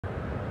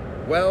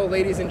Well,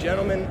 ladies and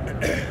gentlemen,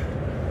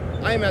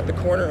 I am at the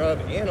corner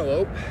of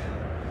Antelope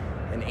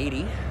and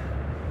I-80,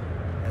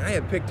 and I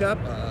have picked up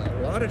a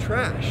lot of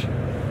trash,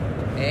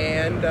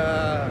 and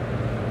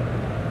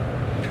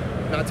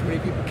not too many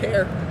people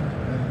care.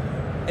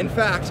 In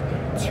fact,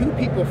 2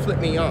 people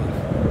flipped me off,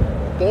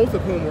 both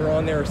of whom were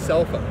on their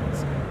cell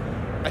phones.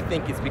 I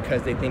think it's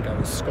because they think I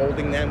was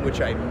scolding them, which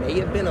I may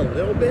have been a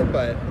little bit,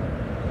 but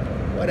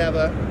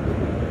whatever.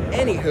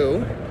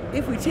 Anywho,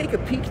 if we take a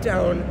peek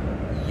down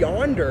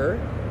yonder,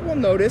 we'll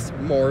notice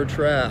more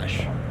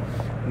trash.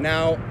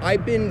 Now,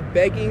 I've been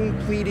begging,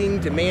 pleading,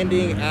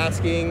 demanding,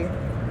 asking,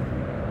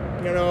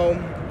 you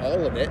know,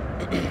 all of it,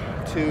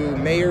 to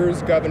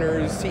mayors,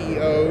 governors,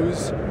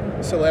 CEOs,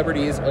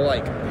 celebrities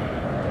alike.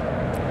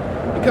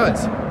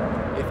 Because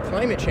if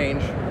climate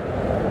change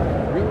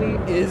really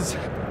is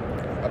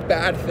a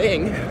bad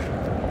thing,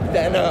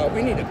 then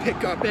we need to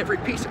pick up every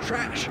piece of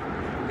trash,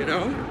 you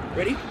know?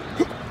 Ready?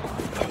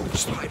 Oh,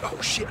 slide. Oh,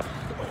 shit.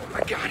 Oh,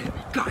 I got it.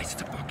 Guys,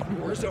 it's a fucking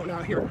war zone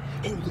out here.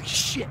 Holy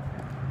shit.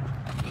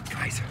 Look,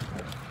 guys,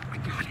 I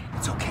got it.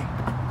 It's okay.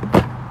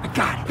 I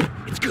got it.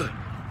 It's good.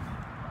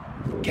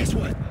 Guess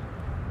what?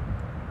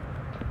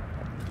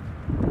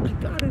 I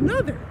got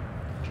another.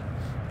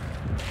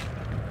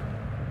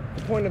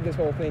 The point of this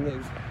whole thing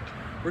is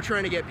we're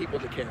trying to get people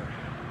to care.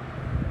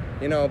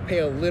 You know, pay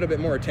a little bit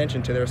more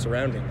attention to their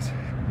surroundings.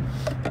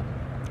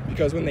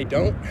 Because when they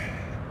don't,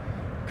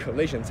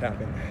 collisions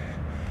happen.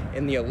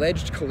 And the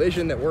alleged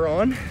collision that we're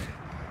on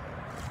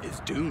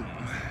is doom.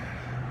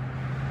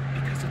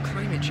 Because of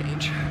climate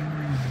change.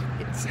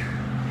 It's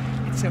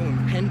so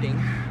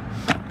impending.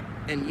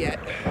 And yet,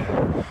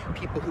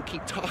 people who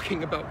keep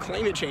talking about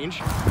climate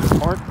change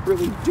aren't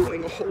really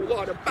doing a whole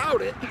lot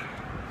about it.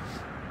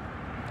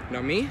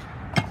 Now me,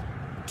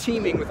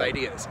 teeming with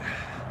ideas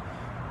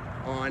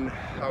on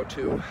how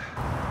to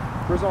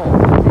resolve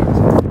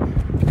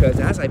things. Because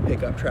as I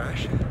pick up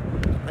trash,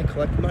 I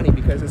collect money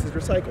because this is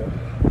recycled.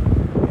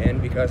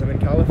 And because I'm in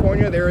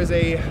California, there is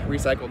a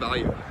recycle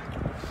value.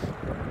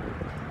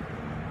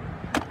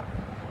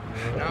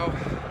 Now,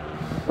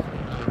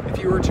 if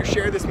you were to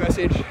share this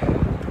message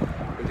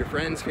with your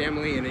friends,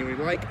 family, and anyone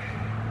you like,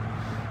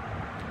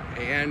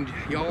 and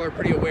y'all are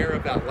pretty aware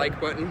of that like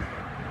button,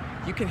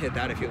 you can hit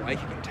that if you like.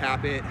 You can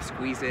tap it,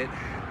 squeeze it,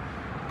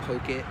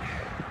 poke it,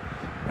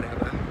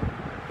 whatever.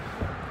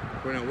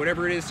 You know,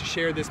 whatever it is to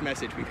share this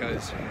message,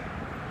 because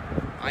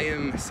I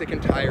am sick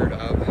and tired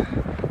of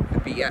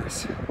the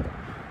BS.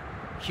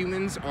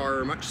 Humans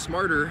are much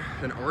smarter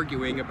than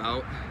arguing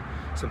about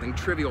something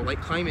trivial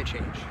like climate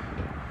change.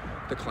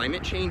 The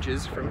climate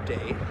changes from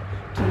day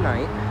to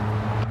night,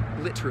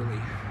 literally.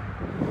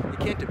 You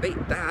can't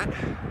debate that.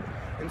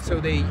 And so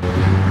they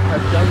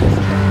have done this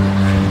to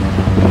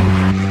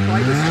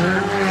apply this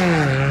term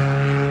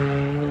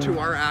to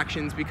our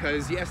actions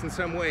because, yes, in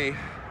some way,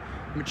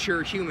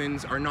 mature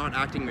humans are not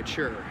acting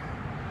mature.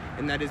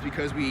 And that is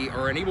because we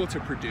are unable to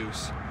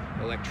produce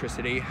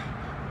electricity,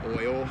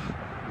 oil,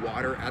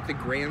 water at the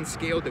grand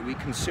scale that we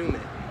consume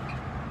it.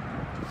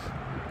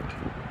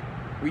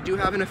 We do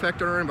have an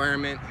effect on our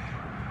environment.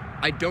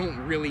 I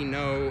don't really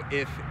know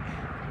if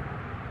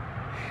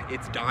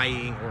it's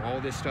dying or all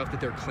this stuff that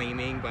they're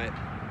claiming, but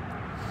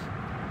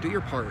do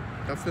your part.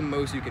 That's the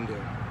most you can do.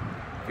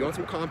 If you want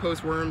some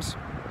compost worms,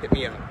 hit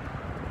me up.